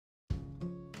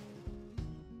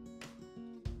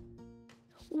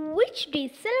Which day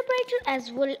is celebrated as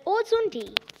World Ozone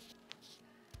Day?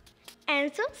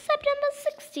 Answer September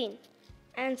 16th.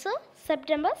 Answer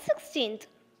September 16th.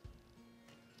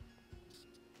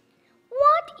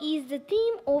 What is the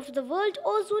theme of the World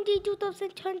Ozone Day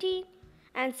 2020?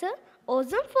 Answer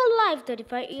Ozone for Life,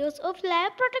 35 years of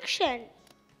lab protection.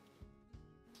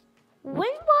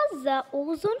 When was the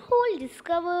ozone hole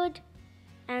discovered?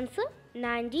 Answer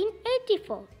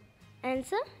 1984.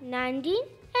 Answer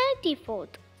 1984.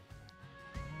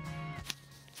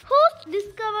 Who's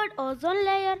discovered ozone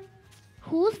layer?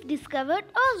 Who's discovered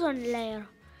ozone layer?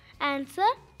 Answer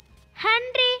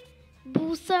Henry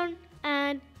Boson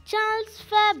and Charles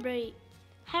Fabry.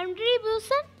 Henry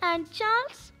Boson and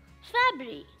Charles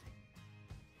Fabry.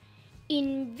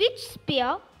 In which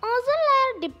sphere ozone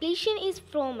layer depletion is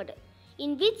formed?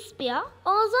 In which sphere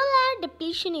ozone layer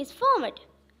depletion is formed?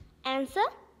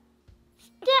 Answer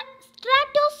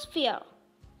stratosphere.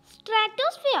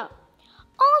 Stratosphere.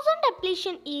 Ozone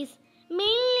depletion is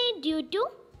mainly due to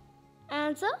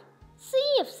answer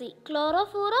CFC,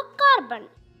 chlorofluorocarbon.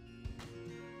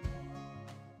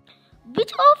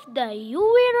 Which of the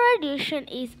UV radiation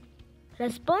is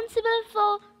responsible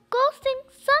for causing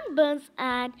sunburns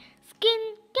and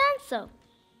skin cancer?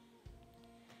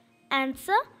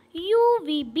 Answer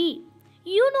UVB.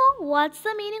 You know what's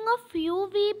the meaning of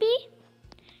UVB?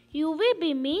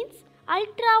 UVB means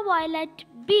ultraviolet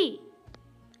B.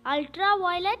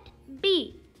 Ultraviolet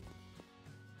B.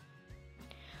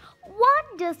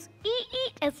 What does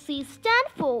EESC stand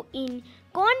for in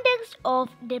context of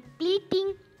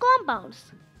depleting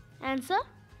compounds? Answer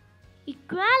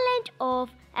equivalent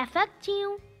of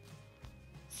effective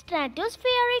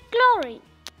stratospheric chlorine.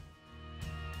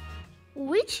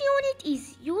 Which unit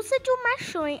is used to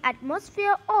measure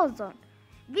atmosphere ozone?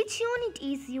 Which unit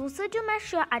is used to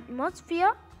measure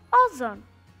atmosphere ozone?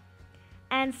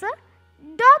 Answer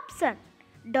Dobson.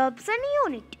 Dobson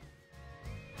unit.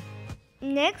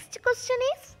 Next question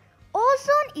is,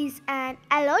 ozone is an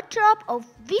allotrope of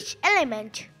which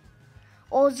element?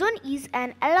 Ozone is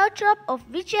an allotrope of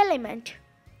which element?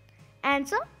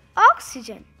 Answer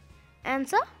oxygen.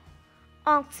 Answer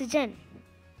oxygen.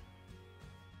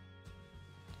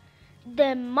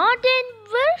 The modern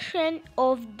version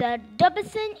of the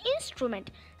Dobson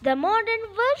instrument. The modern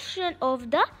version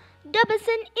of the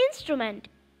Dobson instrument.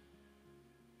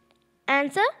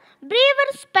 Answer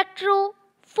Brewer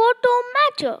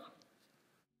spectrophotometer.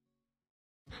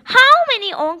 How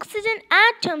many oxygen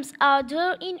atoms are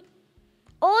there in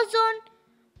ozone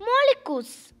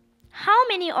molecules? How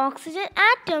many oxygen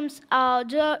atoms are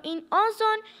there in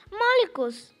ozone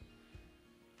molecules?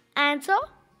 Answer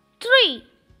 3.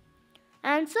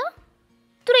 Answer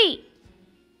 3.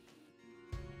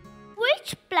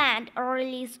 Which plant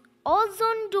releases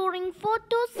ozone during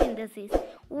photosynthesis?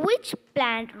 Which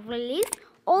plant releases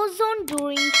ozone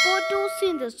during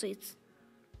photosynthesis?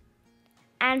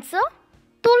 Answer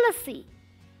Tulasi.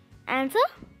 Answer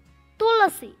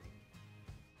Tulasi.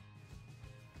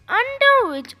 Under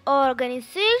which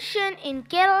organization in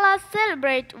Kerala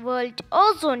celebrate World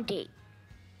Ozone Day?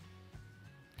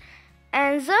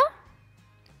 Answer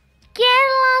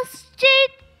Kerala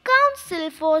State Council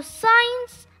for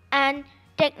Science and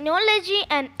Technology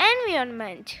and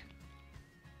Environment.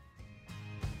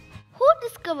 Who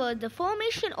discovered the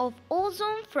formation of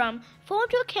ozone from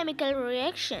photochemical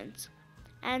reactions?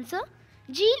 Answer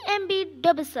G.M.B.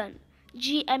 Dobson.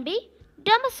 G.M.B.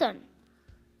 Dobson.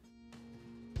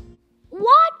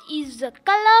 What is the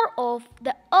color of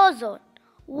the ozone?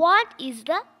 What is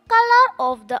the color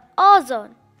of the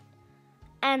ozone?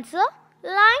 Answer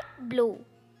light blue.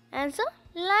 Answer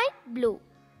light blue.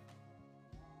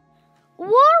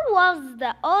 Where was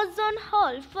the ozone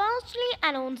hole firstly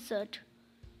announced?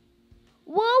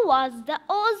 Where was the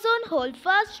ozone hole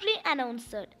firstly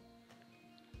announced?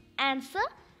 Answer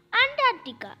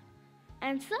Antarctica.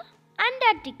 Answer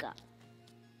Antarctica.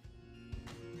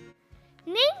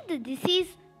 Name the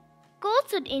disease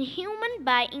caused in human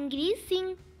by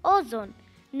increasing ozone.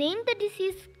 Name the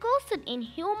disease caused in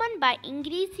human by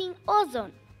increasing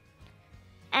ozone.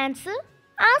 Answer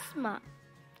asthma.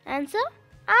 Answer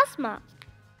asthma.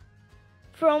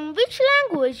 From which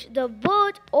language the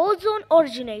word ozone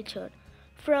originated?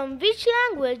 From which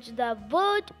language the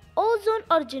word ozone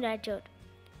originated?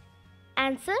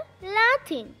 Answer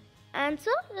Latin.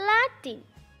 Answer Latin.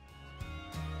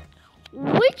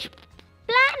 Which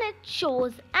planet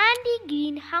shows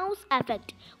anti-greenhouse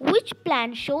effect? Which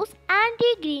planet shows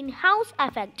anti-greenhouse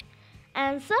effect?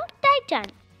 Answer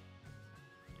Titan.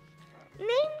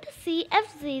 Name the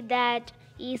CFC that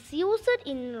is used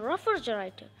in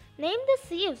refrigerator. Name the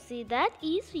CFC that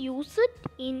is used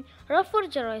in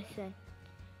refrigeration.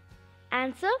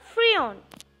 Answer Freon.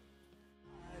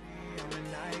 I'm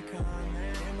an icon,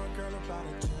 man. My girl about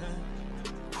a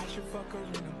 10. I should fuck her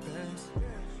in the Benz.